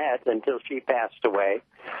course, Annette, until she passed away,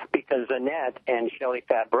 because Annette and Shelley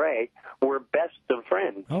Fabre were best of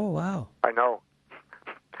friends. Oh, wow. I know.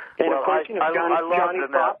 And, of course,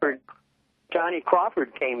 Johnny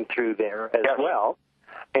Crawford came through there as well,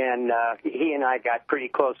 and he and I got pretty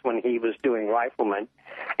close when he was doing Rifleman.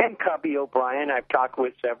 And Cubby O'Brien, I've talked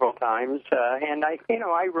with several times, and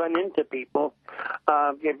I run into people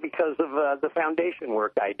because of the foundation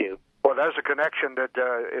work I do. Well, there's a connection that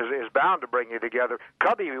is bound to bring you together.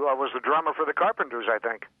 Cubby was the drummer for the Carpenters, I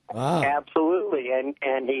think. Wow. Absolutely,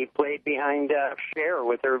 and he played behind Cher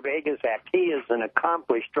with her Vegas act. He is an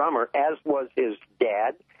accomplished drummer, as was his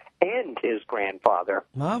dad and his grandfather.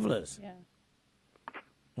 Marvelous. Yeah.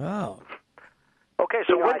 Wow. Okay,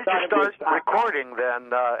 so when did you start recording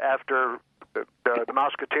then after the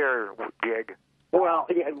Mouseketeer gig? Well,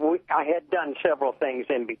 I had done several things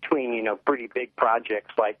in between, pretty big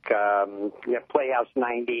projects like Playhouse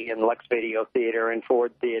 90 and Lux Video Theater and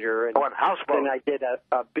Ford Theater. And Houseboat. And I did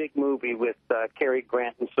a big movie with Cary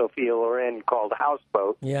Grant and Sophia Loren called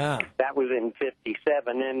Houseboat. Yeah. That was in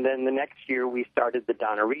 '57, and then the next year we started the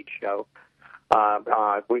Donna Reed Show.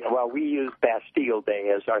 We used Bastille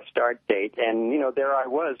Day as our start date, and, there I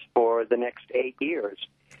was for the next 8 years.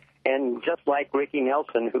 And just like Ricky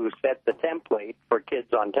Nelson, who set the template for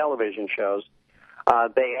kids on television shows,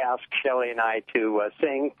 they asked Shelley and I to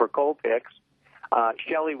sing for Colpix.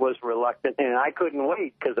 Shelley was reluctant, and I couldn't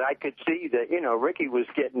wait because I could see that, Ricky was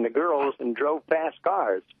getting the girls and drove fast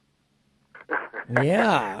cars.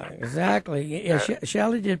 Yeah, exactly. Yeah,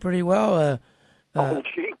 Shelley did pretty well.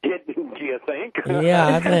 She did, do you think?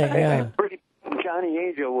 Yeah, I think, yeah. Johnny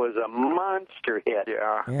Angel was a monster hit,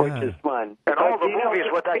 which is fun. And all the movies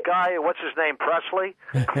with that guy, what's his name, Presley?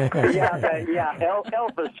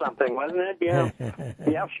 Elvis something, wasn't it?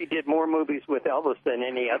 Yeah, she did more movies with Elvis than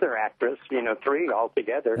any other actress, 3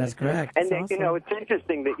 altogether. That's correct. And, That's awesome. It's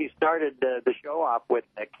interesting that you started the show off with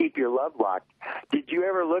Keep Your Love Locked. Did you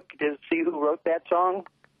ever look to see who wrote that song?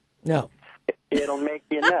 No. It'll make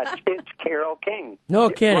you nuts. It's Carole King. No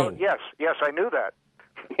kidding. Well, yes, I knew that.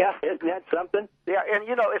 Yeah, isn't that something? Yeah, and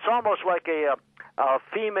it's almost like a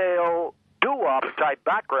female doo-wop type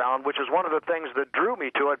background, which is one of the things that drew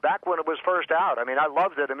me to it back when it was first out. I mean, I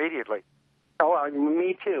loved it immediately. Oh,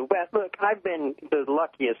 me too. But look, I've been the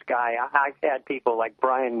luckiest guy. I've had people like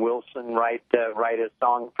Brian Wilson write a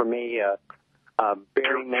song for me.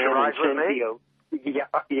 Barry Mann and Cynthia.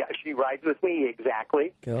 Yeah, she rides with me,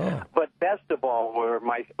 exactly. Cool. But best of all were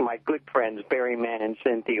my good friends Barry Mann and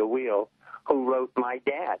Cynthia Weil, who wrote my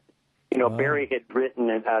dad. You know, Barry had written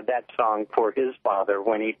that song for his father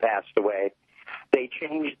when he passed away. They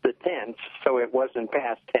changed the tense so it wasn't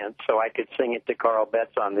past tense, so I could sing it to Carl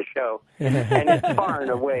Betts on the show. And it's far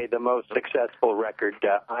and away the most successful record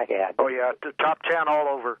I had. Oh, yeah, top 10 all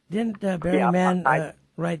over. Didn't Barry Mann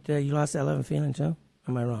write You Lost That Lovin' Feeling, too?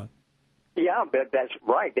 Am I wrong? Yeah, but that's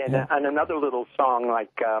right. And, and another little song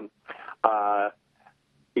like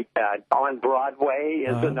On Broadway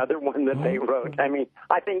is another one that they wrote. I mean,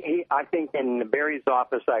 I think in Barry's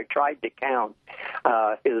office, I tried to count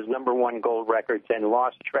his #1 gold records and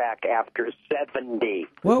lost track after 70.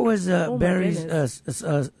 What was Barry's?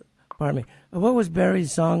 Pardon me. What was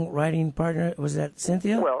Barry's songwriting partner? Was that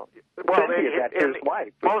Cynthia? Well, Cynthia, that's his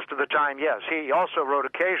wife. Most of the time, yes. He also wrote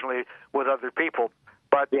occasionally with other people.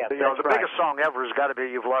 But yes, the biggest song ever has got to be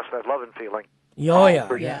 "You've Lost That Lovin' Feeling." Oh yeah,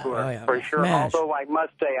 for sure. For sure. Smash. Although I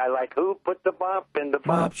must say, I like "Who Put the Bop in the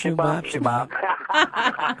Bop, Shoo Bop, Shoo Bop."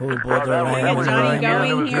 Who put the Get Johnny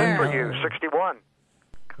going here? here. For you, 61.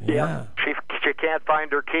 Yeah. She can't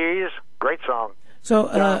find her keys. Great song.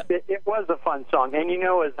 So it was a fun song, and you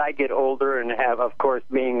know, as I get older and have, of course,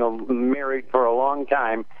 being married for a long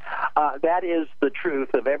time, that is the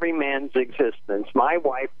truth of every man's existence. My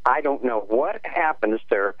wife, I don't know what happens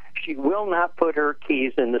to her. She will not put her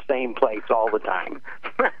keys in the same place all the time.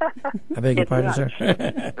 I beg your pardon, sir.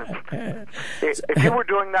 If you were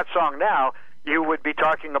doing that song now, you would be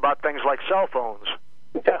talking about things like cell phones.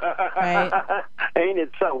 Right. Ain't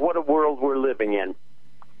it so? What a world we're living in.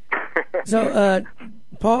 So,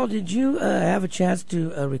 Paul, did you have a chance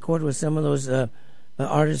to record with some of those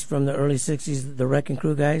artists from the early 60s, the Wrecking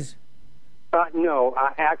Crew guys? No,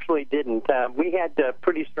 I actually didn't. We had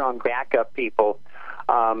pretty strong backup people,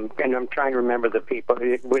 and I'm trying to remember the people,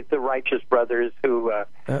 with the Righteous Brothers, who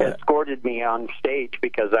escorted me on stage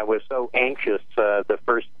because I was so anxious the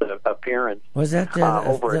first appearance. Was that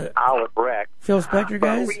over at Olive Rec? Phil Spector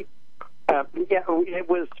guys? Yeah, it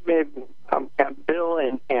was Bill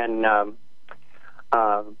and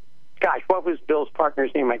gosh, what was Bill's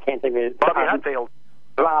partner's name? I can't think of it. Bobby Hatfield.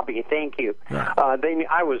 Bobby, thank you. Yeah.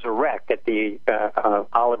 I was a wreck at the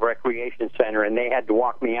Olive Recreation Center, and they had to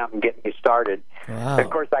walk me out and get me started. Wow. Of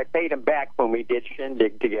course, I paid them back when we did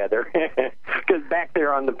Shindig together, because back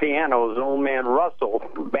there on the piano was old man Russell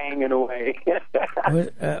banging away.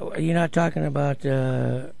 You're not talking about,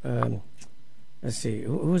 let's see,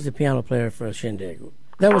 who was the piano player for Shindig?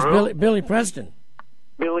 That was Billy Preston.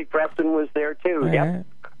 Billy Preston was there, too, Yeah.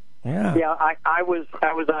 Yeah, I was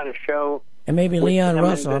on a show. And maybe Leon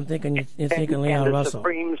Russell. I'm thinking you're thinking Leon and Russell. The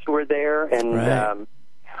Supremes were there, and Right.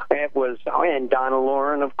 it was and Donna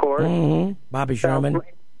Lauren, of course. Mm-hmm. Bobby Sherman.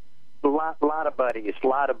 Lot of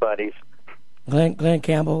buddies. Glenn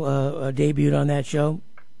Campbell debuted on that show.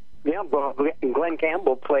 Yeah, well, Glenn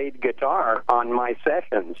Campbell played guitar on my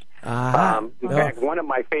sessions. In fact, one of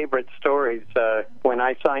my favorite stories, when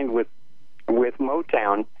I signed with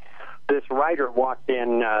Motown, this writer walked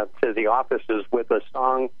in to the offices with a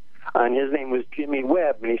song, and his name was Jimmy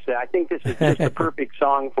Webb, and he said, "I think this is just the perfect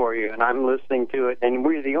song for you." And I'm listening to it, and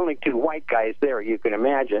we're the only two white guys there, you can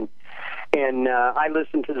imagine. And I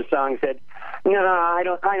listened to the song and said, "No, I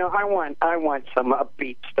don't. I want some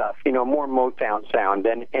upbeat stuff, more Motown sound."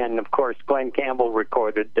 And of course, Glenn Campbell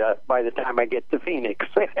recorded "By the Time I Get to Phoenix."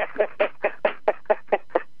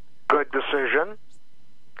 Good decision.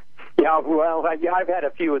 Yeah, well, I've had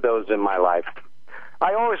a few of those in my life.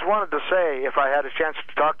 I always wanted to say, if I had a chance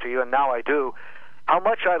to talk to you, and now I do, how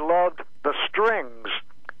much I loved the strings.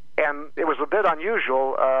 And it was a bit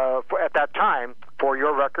unusual at that time for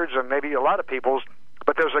your records and maybe a lot of people's,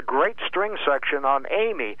 but there's a great string section on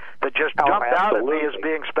Amy that just jumped out at me as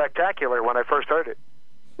being spectacular when I first heard it.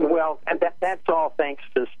 Well, and that's all thanks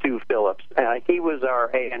to Stu Phillips. He was our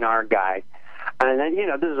A&R guy. And then,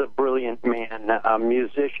 this is a brilliant man, a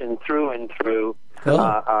musician through and through,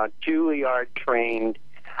 Juilliard trained.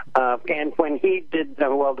 And when he did,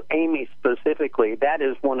 Amy specifically, that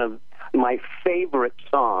is one of my favorite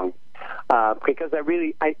songs because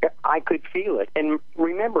I could feel it. And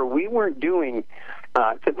remember, we weren't doing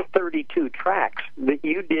 32 tracks.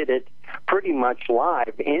 You did it pretty much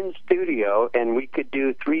live in studio, and we could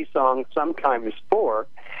do 3 songs, sometimes 4,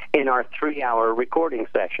 in our 3-hour recording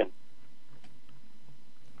session.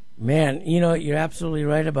 Man, you're absolutely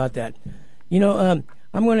right about that. I'm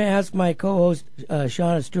going to ask my co-host,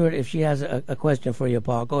 Shawna Stewart, if she has a question for you,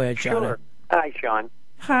 Paul. Go ahead, Shawna. Sure. Hi, Sean.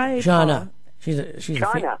 Hi, Shawna. Paul. She's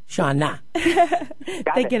Shawna. Shawna.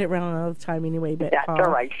 They get it wrong all the time anyway, but That's Paul.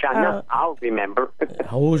 all right, Shawna. I'll remember.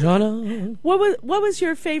 Oh, Shawna. What was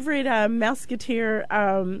your favorite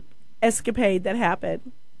Mouseketeer escapade that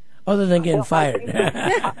happened? other than getting fired?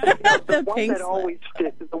 The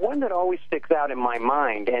one that always sticks out in my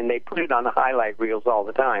mind, and they put it on the highlight reels all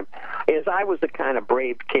the time, is I was a kind of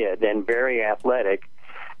brave kid and very athletic,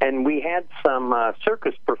 and we had some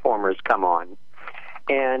circus performers come on.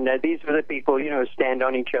 And these are the people, stand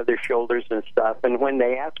on each other's shoulders and stuff. And when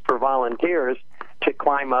they asked for volunteers to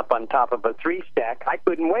climb up on top of a 3-stack, I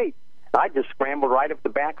couldn't wait. I just scrambled right up the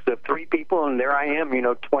backs of 3 people, and there I am,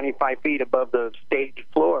 25 feet above the stage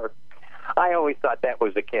floor. I always thought that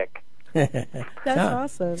was a kick. That's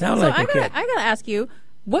awesome. Sounds like a kick. I gotta ask you,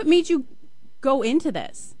 what made you go into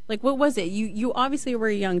this? Like, what was it? You obviously were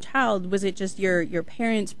a young child. Was it just your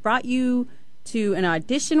parents brought you to an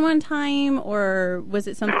audition one time, or was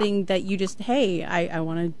it something that you just, hey, I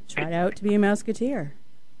want to try out to be a Mouseketeer?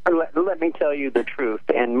 Let me tell you the truth,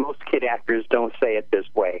 and most kid actors don't say it this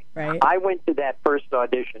way. Right. I went to that first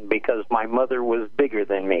audition because my mother was bigger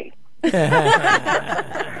than me.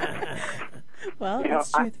 Well,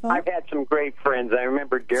 that's truthful. I've had some great friends. I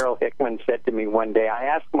remember Daryl Hickman said to me one day, I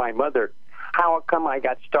asked my mother how come I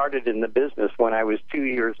got started in the business when I was 2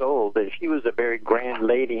 years old, and she was a very grand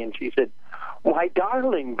lady, and she said, why,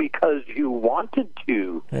 darling, because you wanted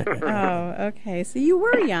to. Oh, okay. So you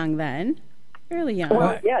were young then. Fairly young.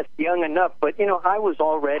 Well, yes, young enough, but, I was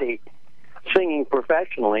already singing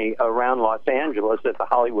professionally around Los Angeles at the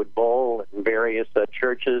Hollywood Bowl and various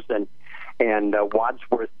churches and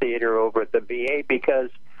Wadsworth Theater over at the VA because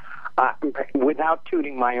without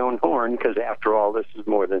tooting my own horn, because after all, this is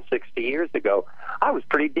more than 60 years ago, I was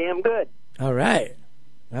pretty damn good. All right.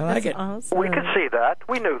 I like it. Awesome. We could see that.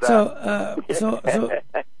 We knew that.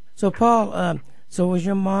 So Paul, so was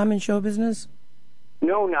your mom in show business?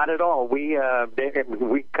 No, not at all. We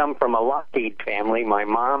come from a Lockheed family. My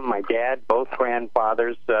mom, my dad, both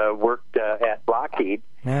grandfathers worked at Lockheed.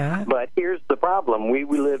 Uh-huh. But here's the problem: we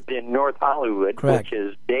lived in North Hollywood, Correct. which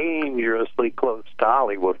is dangerously close to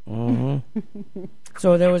Hollywood. Mm-hmm.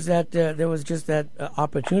 So there was just that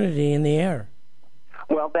opportunity in the air.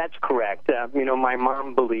 Well, that's correct. My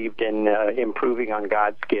mom believed in improving on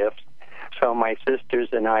God's gifts. So my sisters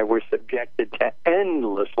and I were subjected to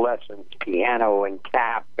endless lessons, piano and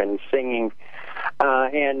tap and singing.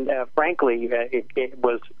 Frankly, it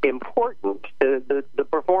was important. The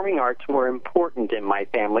performing arts were important in my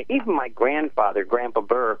family. Even my grandfather, Grandpa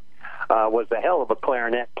Burr, was a hell of a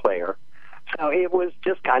clarinet player. So it was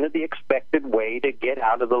just kind of the expected way to get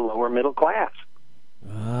out of the lower middle class.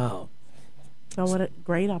 Wow. So what a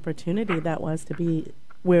great opportunity that was to be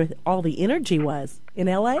where all the energy was in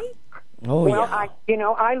L.A.? Oh, well, yeah.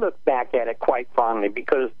 I look back at it quite fondly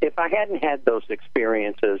because if I hadn't had those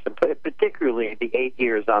experiences, particularly the 8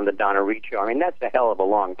 years on the Donna Reed Show, I mean, that's a hell of a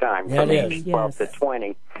long time, Yeah, from it age is. 12 to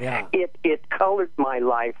 20. Yeah. It colored my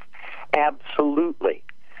life absolutely.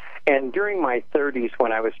 And during my 30s,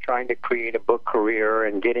 when I was trying to create a book career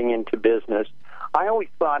and getting into business, I always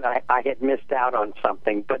thought I had missed out on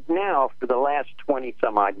something. But now, for the last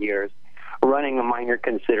 20-some-odd years, running a minor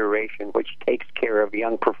consideration, which takes care of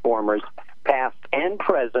young performers, past and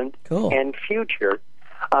present and future,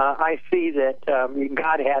 I see that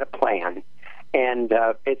God had a plan. And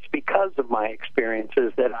it's because of my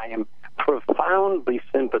experiences that I am profoundly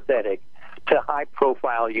sympathetic to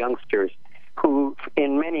high-profile youngsters who,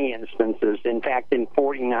 in many instances, in fact, in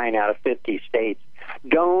 49 out of 50 states,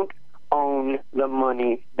 don't own the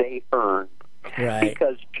money they earn. Right.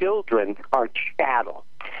 Because children are chattel.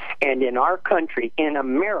 And in our country, in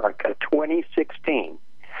America, 2016,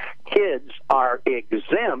 kids are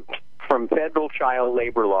exempt from federal child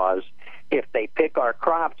labor laws if they pick our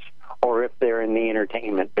crops or if they're in the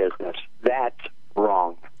entertainment business. That's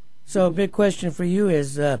wrong. So a big question for you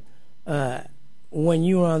is, when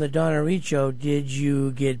you were on the Donna Reed Show, did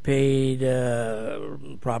you get paid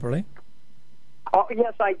properly? Oh,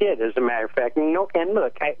 yes, I did, as a matter of fact. And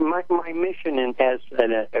look, my mission as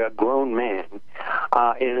a grown man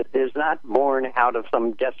is not born out of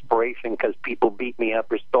some desperation because people beat me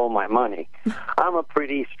up or stole my money. I'm a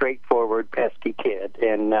pretty straightforward, pesky kid,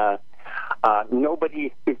 and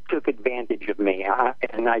nobody took advantage of me.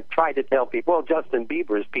 And I try to tell people, well, Justin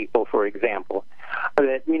Bieber's people, for example,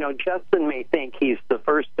 that, Justin may think he's the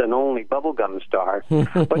first and only bubblegum star,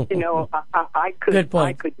 but, I could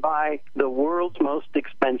buy the world's most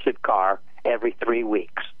expensive car every 3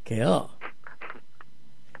 weeks. Cool.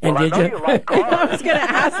 And did you? Like I was going to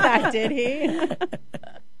ask that, did he?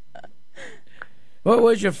 What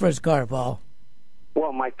was your first car, Paul?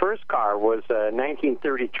 Well, my first car was a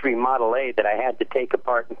 1933 Model A that I had to take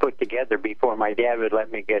apart and put together before my dad would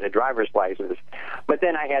let me get a driver's license. But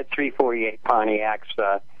then I had 348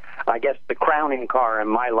 Pontiacs. I guess the crowning car in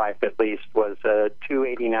my life, at least, was a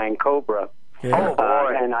 289 Cobra Yeah. Oh,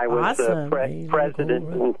 boy. And I was Awesome.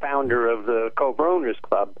 president and founder of the Co-Owners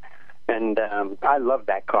Club, and I love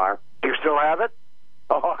that car. You still have it?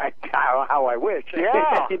 Oh, how I wish.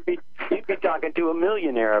 Yeah. you'd be talking to a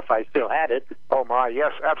millionaire if I still had it. Oh, my,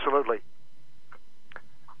 yes, absolutely.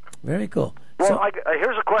 Very cool. Well,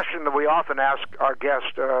 here's a question that we often ask our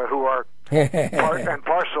guests who are part and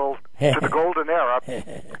parcel to the golden era,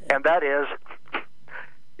 and that is,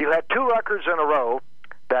 you had 2 records in a row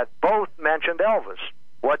that both mentioned Elvis.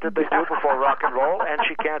 What did they do before rock and roll? And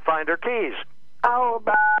she can't find her keys. How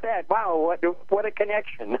about that? Wow, what a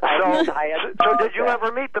connection. So did you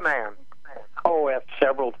ever meet the man? Oh, yes,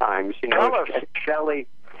 several times. You know, Tell us. Shelley.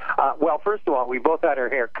 Well, first of all, we both had our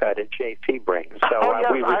hair cut at Jay Sebring's. So,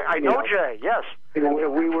 yes, we were, I know Jay, yes.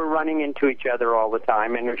 We were running into each other all the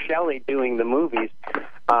time. And Shelley, doing the movies,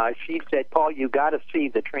 she said, Paul, you got to see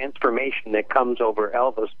the transformation that comes over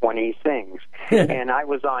Elvis when he sings. And I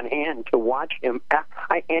was on hand to watch him.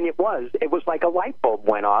 And it was like a light bulb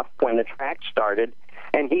went off when the track started.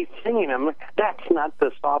 And he's singing them. That's not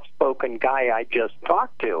the soft-spoken guy I just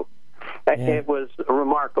talked to. Yeah. It was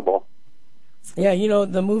remarkable. Yeah, you know,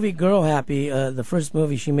 the movie Girl Happy, the first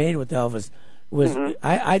movie she made with Elvis, was,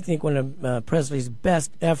 I think, one of Presley's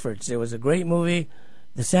best efforts. It was a great movie.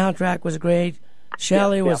 The soundtrack was great.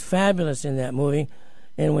 Shelley was fabulous in that movie.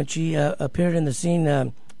 And when she appeared in the scene,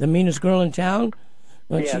 The Meanest Girl in Town,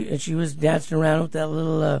 when she was dancing around with that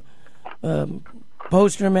little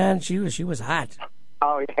poster, man, she was hot.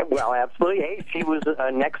 Oh, well, absolutely. Hey, she was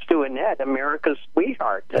next to Annette, America's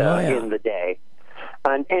sweetheart in the day.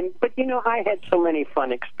 But, you know, I had so many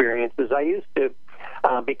fun experiences. I used to,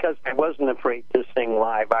 because I wasn't afraid to sing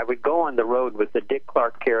live, I would go on the road with the Dick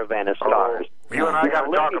Clark Caravan of Stars. You and I got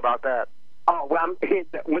to talk about that. Oh, well,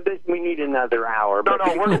 we need another hour. No,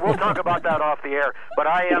 we'll talk about that off the air. But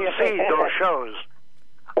I emceed those shows.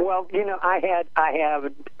 Well, you know, I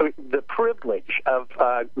have the privilege of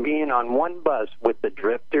being on one bus with the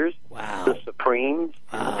Drifters, the Supremes,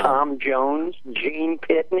 Tom Jones, Gene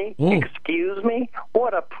Pitney. Excuse me?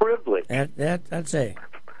 What a privilege. I'd say.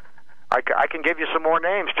 I can give you some more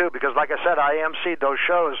names, too, because, like I said, I emceed those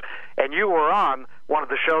shows, and you were on one of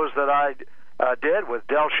the shows that I did with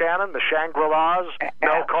Del Shannon, the Shangri-Las,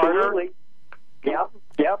 Mel Carter. Yep.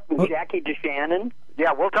 Jackie DeShannon.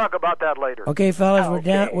 Yeah, we'll talk about that later. Okay, fellas,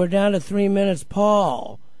 we're down to 3 minutes.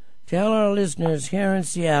 Paul, tell our listeners here in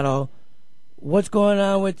Seattle what's going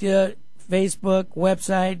on with your Facebook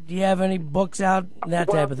website. Do you have any books out, that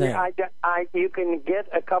type of thing? You can get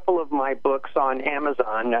a couple of my books on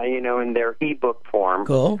Amazon, in their ebook form.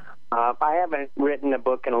 Cool. I haven't written a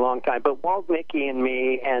book in a long time, but Walt, Mickey, and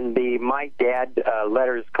Me and the My Dad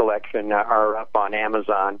letters collection are up on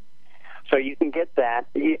Amazon. So you can get that.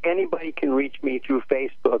 Anybody can reach me through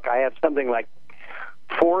Facebook. I have something like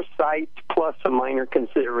 4 sites plus a minor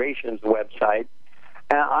considerations website.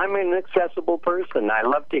 I'm an accessible person. I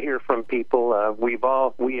love to hear from people. We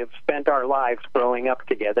have spent our lives growing up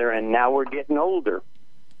together, and now we're getting older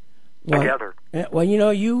together. Well,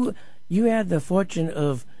 you had the fortune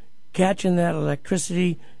of catching that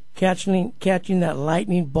electricity, catching that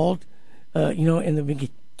lightning bolt, in the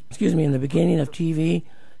beginning of TV.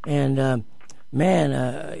 And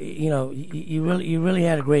you really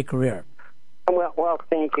had a great career. Well,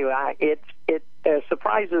 thank you. It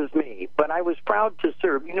surprises me, but I was proud to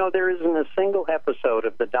serve. There isn't a single episode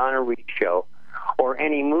of the Donna Reed Show or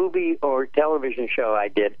any movie or television show I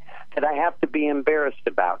did that I have to be embarrassed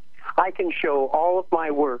about. I can show all of my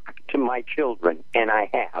work to my children, and I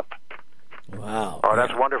have. Wow. Oh,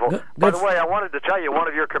 that's wonderful. By the way, I wanted to tell you, one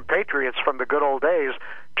of your compatriots from the good old days,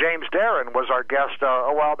 James Darren, was our guest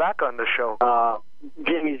a while back on this show.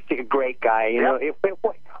 Jimmy's a great guy.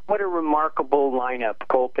 What a remarkable lineup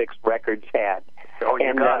Colpix Records had. Oh,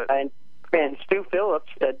 you got it. And Stu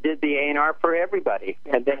Phillips did the A&R for everybody,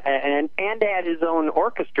 and had his own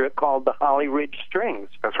orchestra called the Holly Ridge Strings.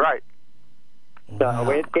 That's right. So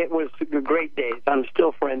it was great days. I'm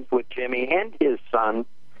still friends with Jimmy and his son.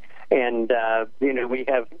 And we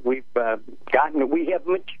have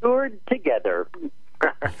matured together.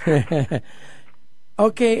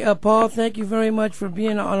 Okay, Paul, thank you very much for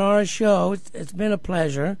being on our show. It's been a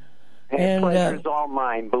pleasure. And pleasure's all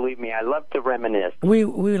mine. Believe me, I love to reminisce. We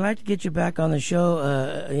would like to get you back on the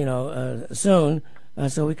show, soon,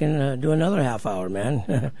 so we can do another half hour,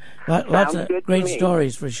 man. Lots of great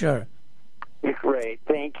stories for sure. Great.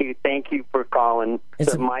 Thank you for calling.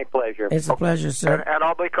 It's my pleasure. It's a pleasure, sir. And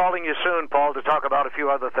I'll be calling you soon, Paul, to talk about a few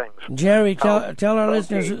other things. Jerry, tell our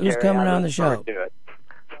listeners who's coming on the show.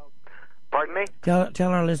 Pardon me?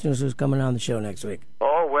 Tell our listeners who's coming on the show next week.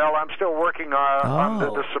 Oh, well, I'm still working on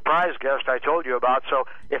the surprise guest I told you about. So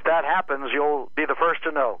if that happens, you'll be the first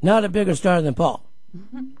to know. Not a bigger star than Paul.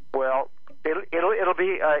 Well, it'll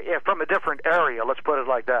be from a different area. Let's put it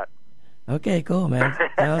like that. Okay, cool, man.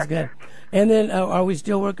 Sounds good. And then, are we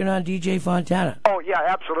still working on DJ Fontana? Oh yeah,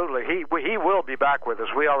 absolutely. He will be back with us.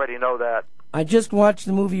 We already know that. I just watched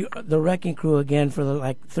the movie The Wrecking Crew again for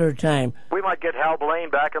the third time. We might get Hal Blaine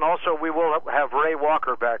back, and also we will have Ray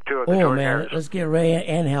Walker back too. At the man, let's get Ray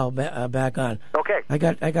and Hal back on. Okay. I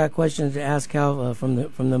got questions to ask Hal from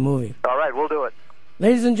the movie. All right, we'll do it.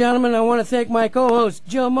 Ladies and gentlemen, I want to thank my co-host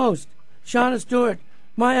Jill Most, Shawna Stewart,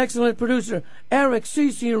 my excellent producer Eric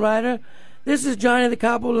C.C. Ryder. This is Johnny the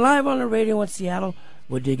Capo live on the radio in Seattle.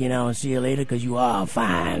 We'll dig in now and see you later because you are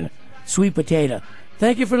fine. Sweet potato.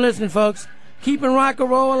 Thank you for listening, folks. Keeping rock and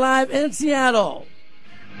roll alive in Seattle.